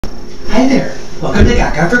Hi there. Welcome to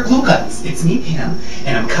GaGa for Glue Guns. It's me, Pam,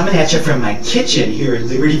 and I'm coming at you from my kitchen here in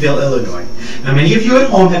Libertyville, Illinois. Now, many of you at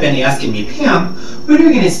home have been asking me, Pam, when are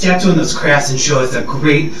you going to stop doing those crafts and show us a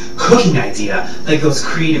great cooking idea, like those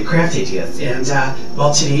creative craft ideas? And,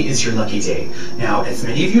 well, today is your lucky day. Now, as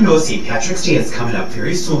many of you know, St. Patrick's Day is coming up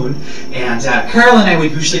very soon, and Carol and I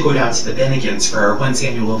would usually go down to the Bennigans for our once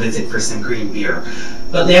annual visit for some green beer.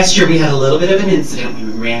 But last year we had a little bit of an incident. We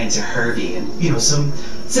ran into Harvey, and,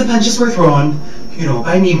 some punches were thrown,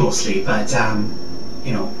 by me mostly, but,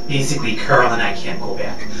 basically Carol and I can't go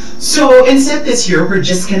back. So instead this year, we're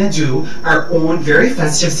just going to do our own very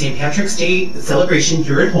festive St. Patrick's Day celebration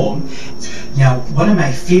here at home. Now, one of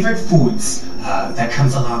my favorite foods that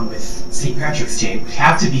comes along with St. Patrick's Day would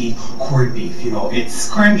have to be corned beef. It's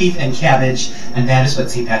corned beef and cabbage, and that is what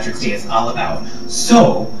St. Patrick's Day is all about.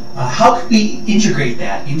 So, how can we integrate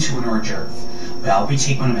that into an hors d'oeuvre? Well, we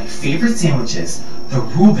take one of my favorite sandwiches, the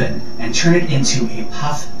Reuben, and turn it into a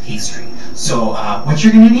puff pastry. So what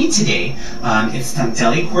you're going to need today is some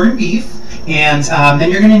deli corned beef, and then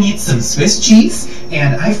you're going to need some Swiss cheese,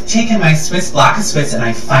 and I've taken my block of Swiss and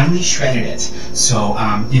I finely shredded it. So,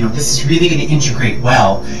 this is really going to integrate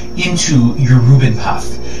well into your Reuben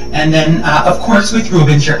puff. And then, of course, with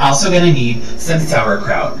Reubens, you're also going to need some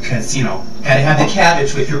sauerkraut, because, got to have the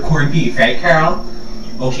cabbage with your corned beef, right, Carol?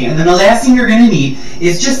 Okay, and then the last thing you're going to need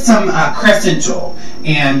is just some crescent dough.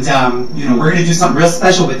 And, we're going to do something real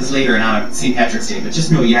special with this later on St. Patrick's Day, but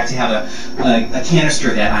just know you have to have a canister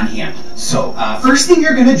of that on hand. So, first thing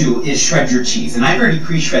you're going to do is shred your cheese. And I've already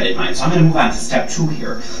pre-shredded mine, so I'm going to move on to step 2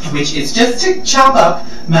 here, which is just to chop up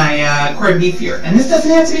my corned beef here. And this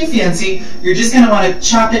doesn't have to be fancy. You're just going to want to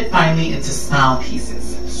chop it finely into small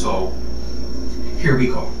pieces. So, here we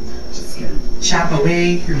go. Just going to chop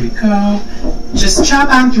away. Here we go. Just chop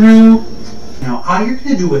on through. Now, all you're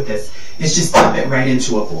going to do with this is just dump it right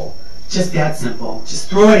into a bowl. Just that simple. Just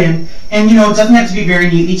throw it in. And, it doesn't have to be very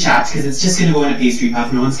neatly chopped because it's just going to go in a pastry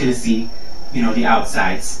puff. No one's going to see, the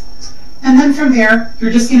outsides. And then from there,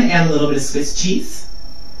 you're just going to add a little bit of Swiss cheese.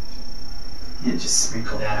 And just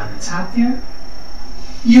sprinkle that on the top there.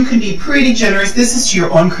 You can be pretty generous. This is to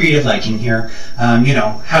your own creative liking here.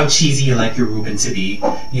 How cheesy you like your Reuben to be.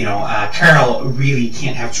 Carl really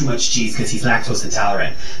can't have too much cheese because he's lactose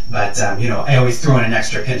intolerant. But, I always throw in an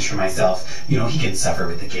extra pinch for myself. He can suffer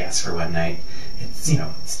with the gas for one night. It's,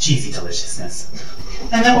 it's cheesy deliciousness.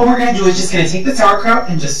 And then what we're going to do is just going to take the sauerkraut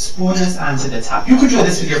and just spoon this onto the top. You could do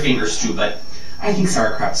this with your fingers too, but I think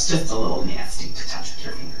sauerkraut's just a little nasty to touch with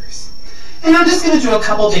your fingers. And I'm just going to do a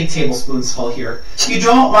couple big tablespoons full here. You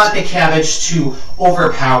don't want the cabbage to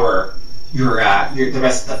overpower the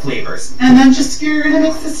rest of the flavors. And then you're going to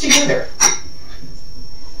mix this together.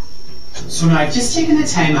 So now I've just taken the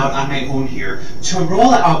time out on my own here to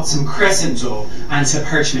roll out some crescent dough onto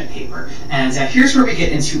parchment paper. And here's where we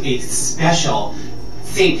get into a special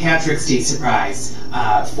St. Patrick's Day surprise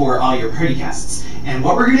for all your party guests. And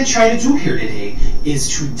what we're going to try to do here today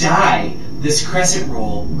is to dye this crescent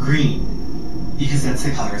roll green, because that's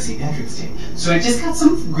the color of St. Patrick's Day. So I just got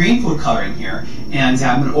some green food coloring here, and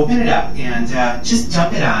I'm going to open it up and just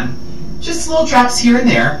dump it on. Just little drops here and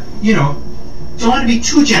there. Don't want to be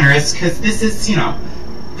too generous because this is,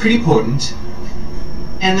 pretty potent.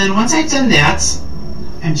 And then once I've done that,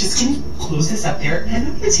 I'm just going to close this up there, and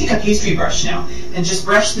I'm going to take a pastry brush now and just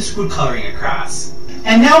brush this food coloring across.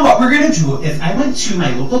 And now what we're going to do is I went to my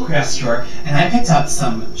local craft store and I picked up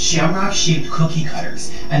some shamrock-shaped cookie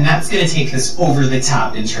cutters. And that's going to take this over the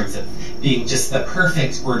top in terms of being just the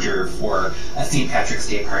perfect hors d'oeuvre for a St. Patrick's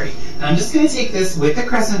Day party. And I'm just going to take this with the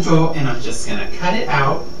crescent dough and I'm just going to cut it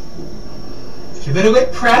out. Give it a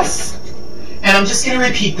good press. And I'm just going to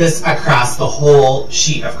repeat this across the whole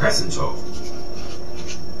sheet of crescent dough.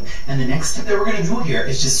 And the next step that we're going to do here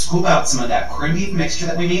is just scoop out some of that corned beef mixture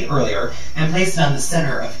that we made earlier and place it on the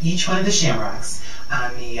center of each one of the shamrocks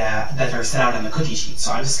on that are set out on the cookie sheet.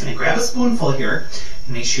 So I'm just going to grab a spoonful here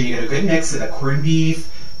and make sure you get a good mix of the corned beef,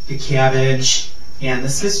 the cabbage, and the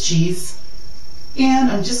Swiss cheese. And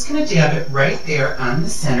I'm just going to dab it right there on the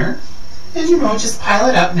center. And just pile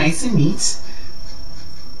it up nice and neat.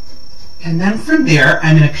 And then from there,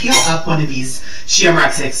 I'm going to peel up one of these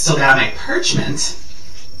shamrocks I've still got on my parchment.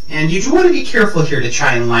 And you do want to be careful here to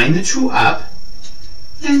try and line the two up.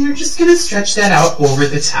 And you're just going to stretch that out over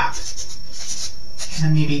the top.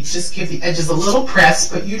 And maybe just give the edges a little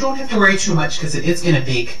press, but you don't have to worry too much because it is going to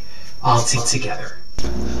bake all together.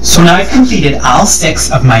 So now I've completed all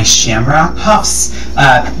 6 of my shamrock puffs,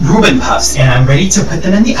 Reuben puffs, and I'm ready to put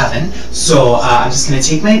them in the oven. So I'm just going to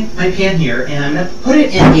take my pan here and I'm going to put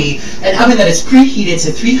it in an oven that is preheated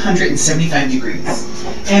to 375 degrees.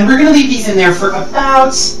 And we're going to leave these in there for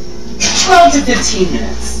about 12 to 15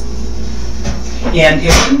 minutes. And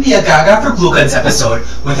it wouldn't be a GaGa for Glue Guns episode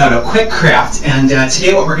without a quick craft. And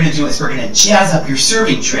today what we're going to do is we're going to jazz up your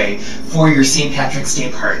serving tray for your St. Patrick's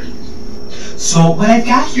Day party. So what I've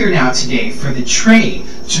got here now today for the tray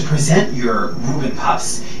to present your Reuben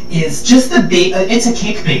Puffs is just the base. It's a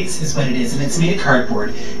cake base is what it is, and it's made of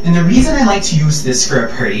cardboard. And the reason I like to use this for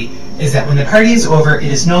a party is that when the party is over,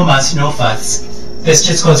 it is no muss, no fuss. This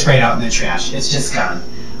just goes right out in the trash. It's just gone.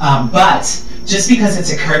 But just because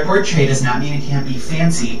it's a cardboard tray does not mean it can't be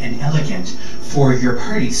fancy and elegant for your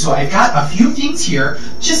party. So I've got a few things here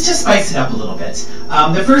just to spice it up a little bit.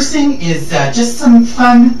 The first thing is just some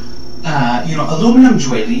fun aluminum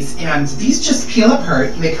doilies, and these just peel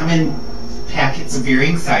apart. They come in packets of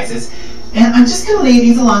varying sizes, and I'm just going to lay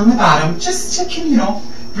these along the bottom just to,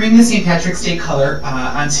 bring the St. Patrick's Day color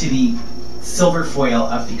onto the silver foil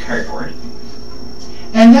of the cardboard.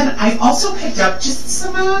 And then I also picked up just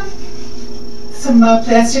some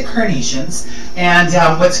plastic carnations, and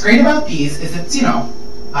what's great about these is it's,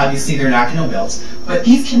 obviously they're not going to wilt, but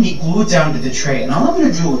these can be glued down to the tray. And all I'm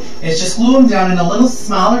going to do is just glue them down in a little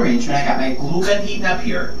small arrangement. I got my glue gun heating up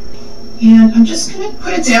here. And I'm just going to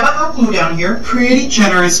put a dab of hot glue down here, pretty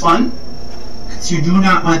generous one, because you do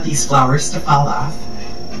not want these flowers to fall off.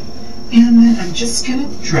 And then I'm just going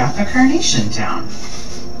to drop a carnation down.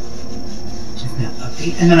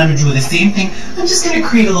 And then I'm going to do the same thing. I'm just going to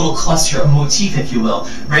create a little cluster, a motif, if you will,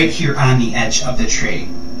 right here on the edge of the tray.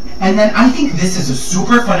 And then I think this is a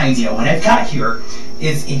super fun idea. What I've got here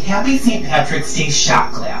is a Happy St. Patrick's Day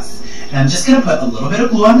shot glass. And I'm just going to put a little bit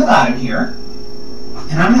of glue on the bottom here.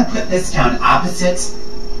 And I'm going to put this down opposite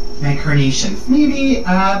my carnations. Maybe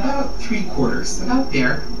about 3/4, about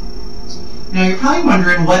there. Now you're probably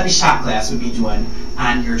wondering what a shot glass would be doing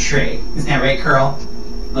on your tray. Isn't that right, Carl?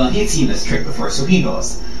 Well, he's seen this trick before, so he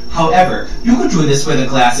knows. However, you could do this with a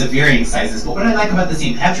glass of varying sizes, but what I like about the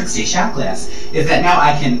St. Patrick's Day shot glass is that now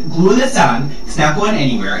I can glue this on, it's not going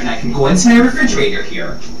anywhere, and I can go into my refrigerator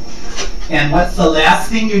here. And what's the last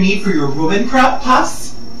thing you need for your Reuben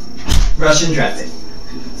Puffs? Russian dressing.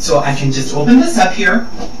 So I can just open this up here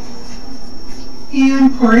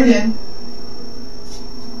and pour it in.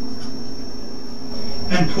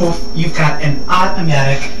 And poof, you've got an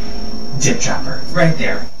automatic dip dropper right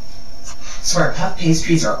there. So our puff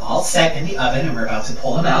pastries are all set in the oven, and we're about to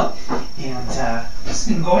pull them out. And I'm just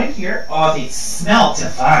going to go in here. Oh, they smell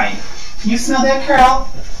divine. Can you smell that, Carl?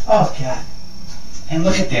 Oh, God. And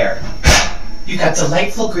look at there. You've got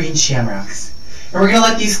delightful green shamrocks. And we're going to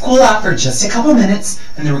let these cool off for just a couple minutes,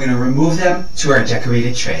 and then we're going to remove them to our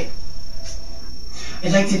decorated tray.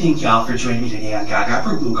 I'd like to thank y'all for joining me today on GaGa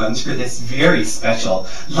for Glue Guns for this very special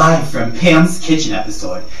live from Pam's Kitchen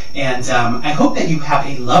episode. And I hope that you have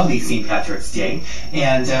a lovely St. Patrick's Day.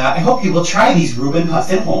 And I hope you will try these Reuben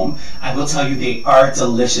Puffs at home. I will tell you they are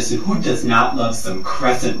delicious. And who does not love some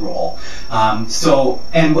crescent roll? And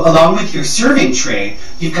along with your serving tray,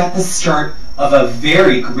 you've got the start of a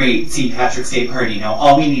very great St. Patrick's Day party. Now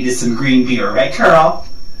all we need is some green beer, right, Carl?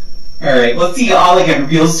 Alright, we'll see you all again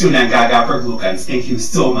real soon on GaGa for Glue Guns. Thank you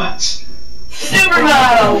so much.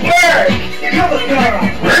 Supermodel, work!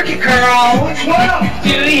 Work it, girl!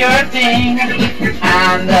 Do your thing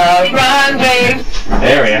on the runway.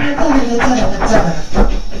 There we are.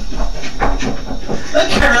 Look,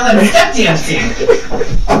 Carolyn, step dancing.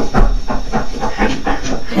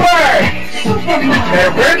 Work!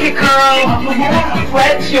 Better work it, girl!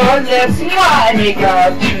 Wet your lips and my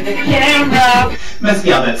makeup to the camera. Must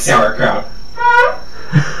be all that sauerkraut.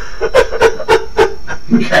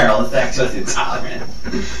 Carol is lactose intolerant.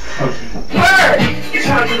 Okay.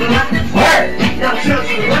 Work!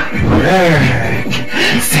 Work!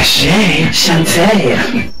 Sachet,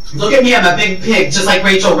 Shantae. Look at me, I'm a big pig, just like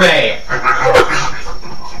Rachel Ray.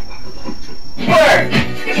 Work!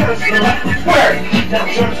 Work!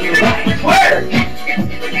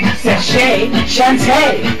 Sachet,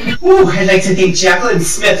 Shantae. Ooh, I'd like to thank Jacqueline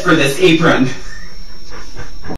Smith for this apron.